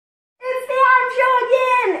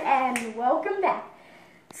and welcome back.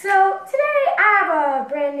 So today I have a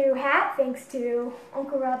brand new hat thanks to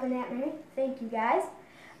Uncle Rob and Aunt Mary. Thank you guys.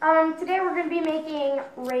 Today we're going to be making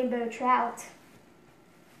rainbow trout.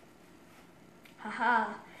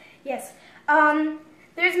 Haha. Yes.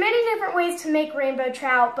 There's many different ways to make rainbow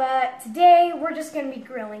trout, but today we're just going to be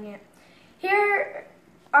grilling it. Here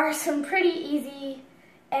are some pretty easy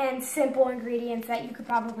and simple ingredients that you could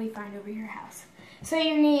probably find over your house. So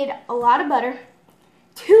you need a lot of butter,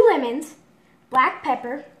 2 lemons, black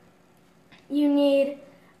pepper, you need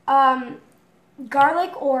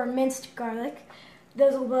garlic or minced garlic,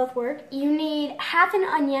 those will both work. You need half an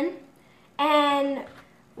onion and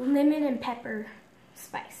lemon and pepper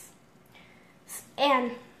spice.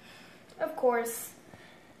 And, of course,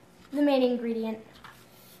 the main ingredient,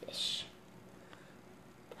 fish.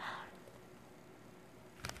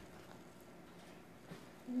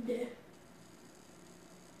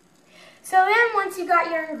 So then once you got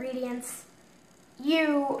your ingredients,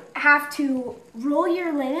 you have to roll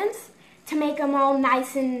your lemons to make them all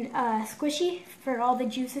nice and squishy for all the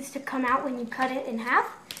juices to come out when you cut it in half.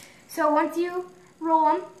 So once you roll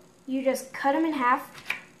them, you just cut them in half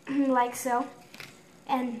like so,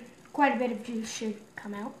 and quite a bit of juice should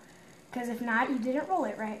come out, because if not, you didn't roll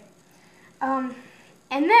it right. And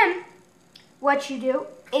then what you do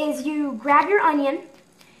is you grab your onion.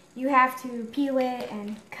 You have to peel it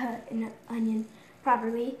and cut an onion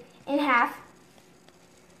properly in half.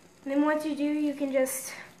 And then once you do, you can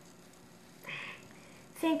just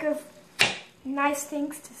think of nice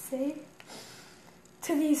things to say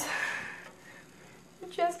to these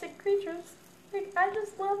majestic creatures. Like, I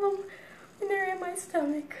just love them when they're in my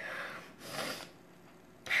stomach.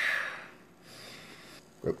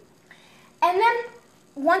 And then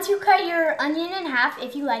once you cut your onion in half,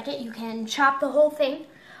 if you like it, you can chop the whole thing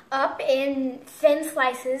up in thin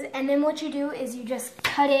slices, and then what you do is you just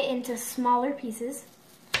cut it into smaller pieces.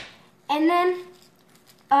 And then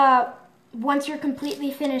once you're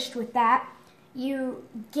completely finished with that, you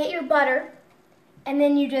get your butter and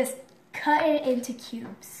then you just cut it into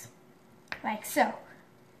cubes like so,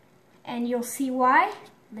 and you'll see why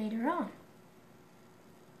later on.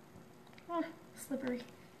 Slippery.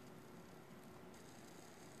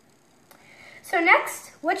 So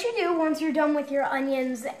next, what you do once you're done with your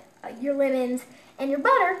onions, your lemons, and your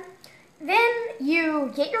butter, then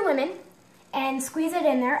you get your lemon and squeeze it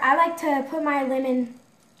in there. I like to put my lemon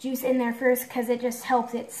juice in there first because it just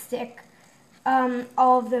helps it stick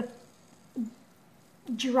all of the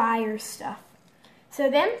drier stuff. So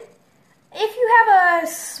then, if you have a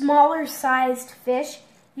smaller sized fish,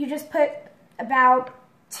 you just put about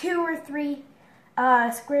 2 or 3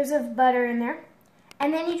 squares of butter in there.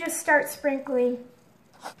 And then you just start sprinkling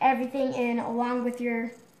everything in along with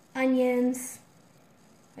your onions,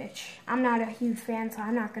 which I'm not a huge fan, so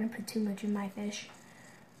I'm not going to put too much in my fish.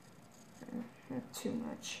 Not too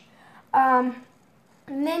much. And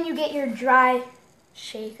then you get your dry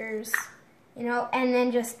shakers, you know, and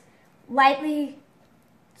then just lightly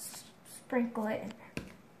sprinkle it in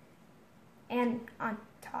there and on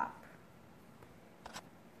top.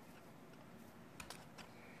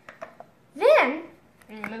 Then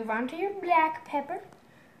and move on to your black pepper.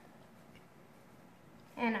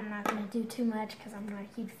 And I'm not going to do too much because I'm not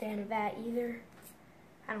a huge fan of that either.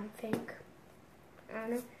 I don't think. I don't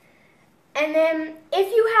know. And then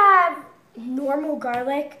if you have normal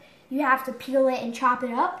garlic, you have to peel it and chop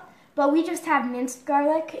it up. But we just have minced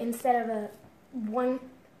garlic instead of 1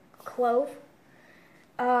 clove.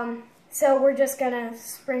 So we're just going to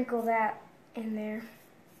sprinkle that in there.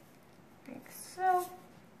 Like so.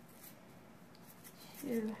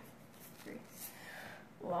 2, 3.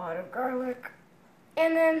 A lot of garlic.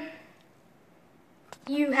 And then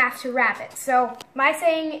you have to wrap it. So my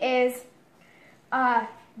saying is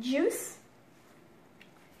juice,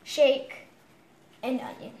 shake, and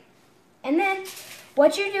onion. And then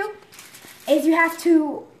what you do is you have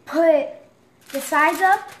to put the sides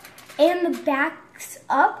up and the backs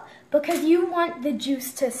up because you want the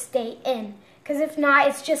juice to stay in. Because if not,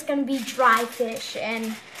 it's just going to be dry fish,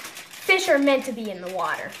 and fish are meant to be in the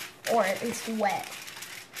water, or at least wet.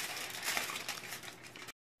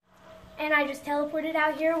 And I just teleported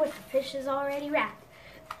out here with the fishes already wrapped.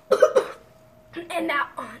 And now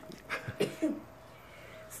on.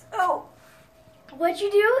 So, what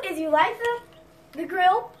you do is you light the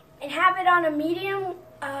grill and have it on a medium,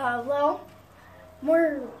 low,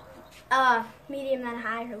 more medium than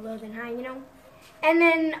high or low than high, you know. And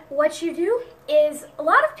then what you do is, a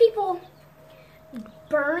lot of people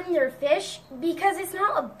burn their fish because it's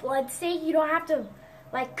not a blood steak. You don't have to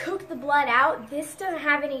like cook the blood out. This doesn't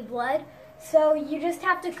have any blood, so you just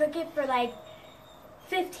have to cook it for like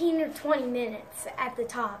 15 or 20 minutes at the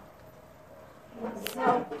top.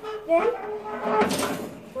 So then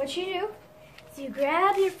what you do is you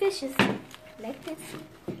grab your fishes like this.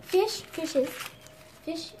 Fishes,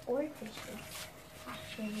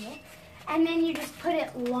 actually. And then you just put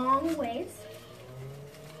it long ways.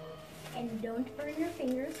 And don't burn your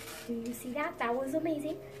fingers. Do you see that? That was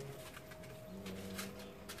amazing.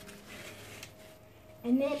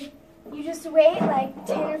 And then you just wait like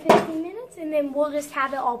 10 or 15 minutes, and then we'll just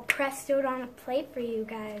have it all prestoed on a plate for you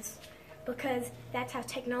guys, because that's how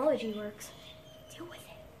technology works. Deal with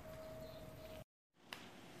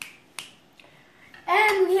it.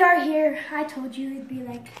 And we are here. I told you it'd be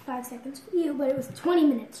like 5 seconds for you, but it was 20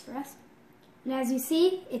 minutes for us. And as you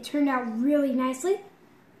see, it turned out really nicely,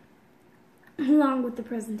 along with the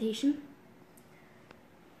presentation.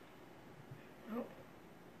 Oh,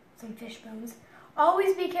 some fish bones.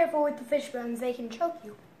 Always be careful with the fish bones, they can choke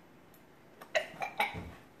you.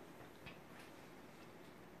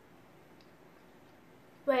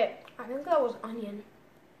 Wait, I think that was onion.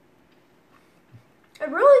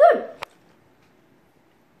 It's really good.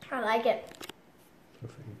 I like it.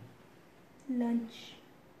 Lunch.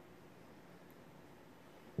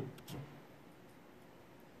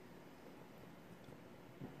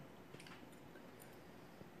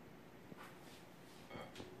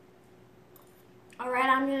 Alright,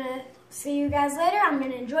 I'm going to see you guys later. I'm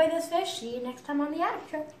going to enjoy this fish. See you next time on the Attic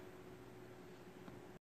Trip.